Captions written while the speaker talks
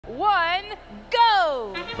1,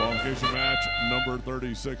 go! Qualification match number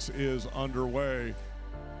 36 is underway.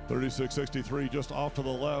 36-63 just off to the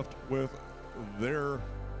left with their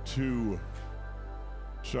 2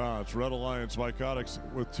 shots. Red Alliance Vicotics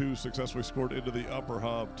with 2 successfully scored into the upper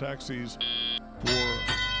hub. Taxis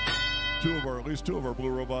for at least two of our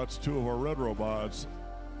blue robots, 2 of our red robots.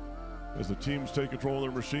 As the teams take control of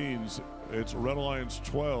their machines, it's Red Alliance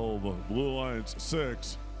 12, Blue Alliance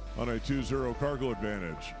 6 on a 2-0 cargo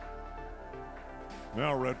advantage.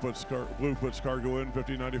 Now blue puts cargo in,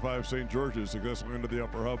 1595 St. George's, successfully into the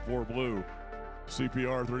upper hub for blue.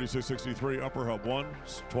 CPR 3663 upper hub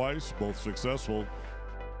once, twice, both successful.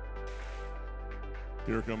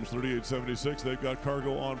 Here comes 3876. They've got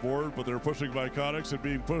cargo on board, but they're pushing Vicotics and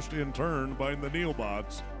being pushed in turn by the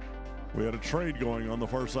Neobots. We had a trade going on the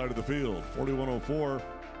far side of the field. 4104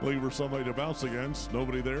 looking for somebody to bounce against.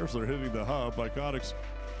 Nobody there, so they're hitting the hub. Vicotics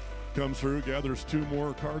comes through, gathers 2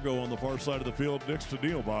 more cargo on the far side of the field next to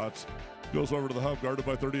Neobots. Goes over to the hub, guarded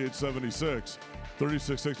by 3876.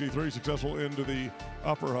 3663 successful into the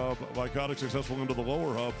upper hub. Vicotics successful into the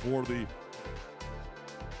lower hub for the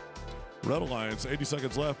Red Alliance. 80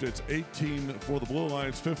 seconds left. It's 18 for the Blue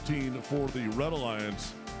Alliance, 15 for the Red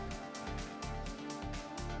Alliance.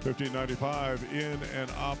 1595 in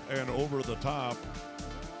and up and over the top.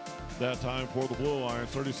 That time for the Blue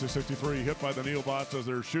Alliance. 3663 hit by the Neobots as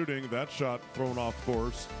they're shooting. That shot thrown off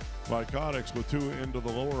course. Vicotics with 2 into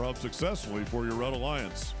the lower hub successfully for your Red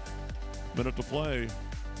Alliance. Minute to play.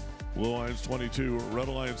 Blue Alliance 22, Red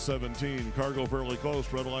Alliance 17. Cargo fairly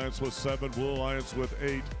close. Red Alliance with 7, Blue Alliance with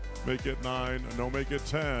 8. Make it 9, no, make it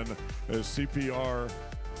 10 as CPR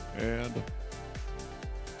and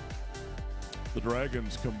the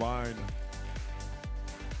Dragons combine,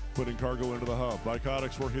 putting cargo into the hub.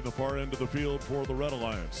 Vicotics working the far end of the field for the Red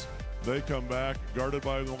Alliance. They come back, guarded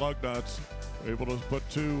by the Lugnuts, able to put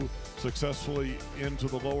 2 successfully into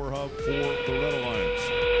the lower hub for the Red Alliance.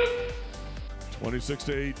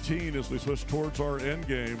 26-18 as we switch towards our end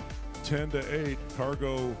game. 10-8,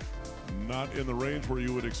 cargo not in the range where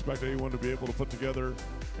you would expect anyone to be able to put together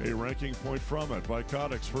a ranking point from it.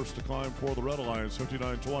 Vicotics first to climb for the Red Alliance,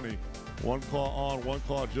 59-20. 1 claw on, 1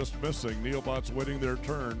 claw just missing. Neobots waiting their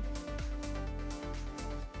turn.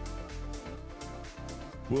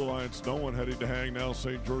 Blue Alliance, no one heading to hang now.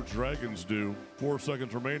 St. George Dragons do. 4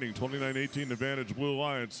 seconds remaining, 29-18 advantage Blue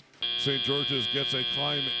Alliance. St. George's gets a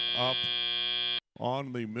climb up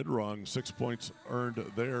on the mid-rung. 6 points earned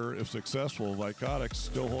there if successful. Vicotics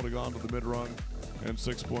still holding on to the mid-rung and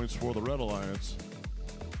 6 points for the Red Alliance.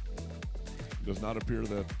 It does not appear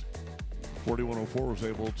that 4104 was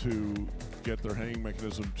able to get their hanging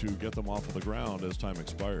mechanism to get them off of the ground as time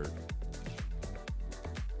expired.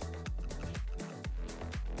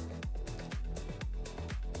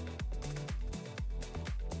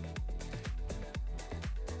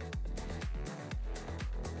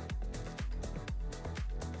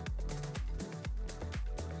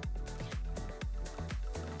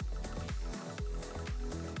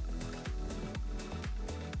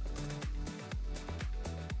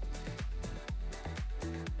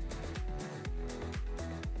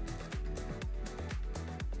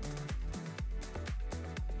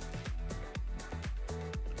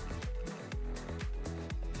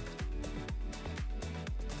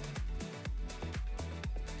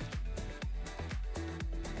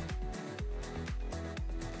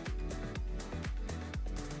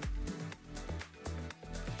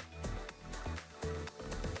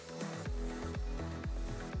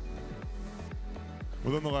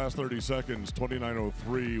 Within the last 30 seconds,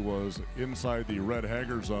 2903 was inside the red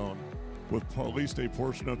hangar zone with at least a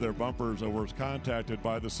portion of their bumpers and was contacted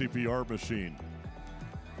by the CPR machine.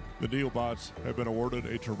 The Neobots have been awarded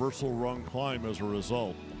a traversal rung climb as a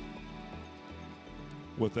result.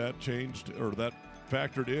 With that changed, or that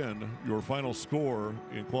factored in, your final score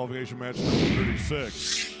in qualification match number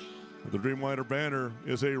 36. The Dreamliner banner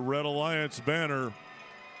is a Red Alliance banner,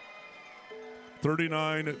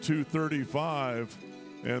 39-35,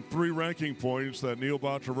 and 3 ranking points. That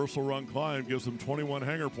Neobot traversal run climb gives them 21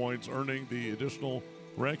 hanger points, earning the additional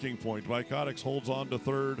ranking point. Vicotics holds on to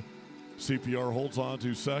 3rd. CPR holds on to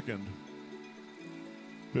 2nd.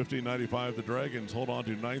 1595, the Dragons hold on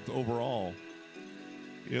to 9th overall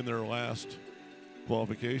in their last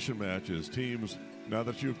qualification matches. Teams, now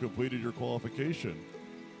that you've completed your qualification,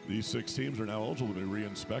 these 6 teams are now eligible to be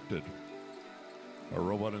re-inspected. Our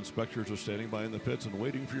robot inspectors are standing by in the pits and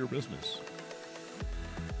waiting for your business.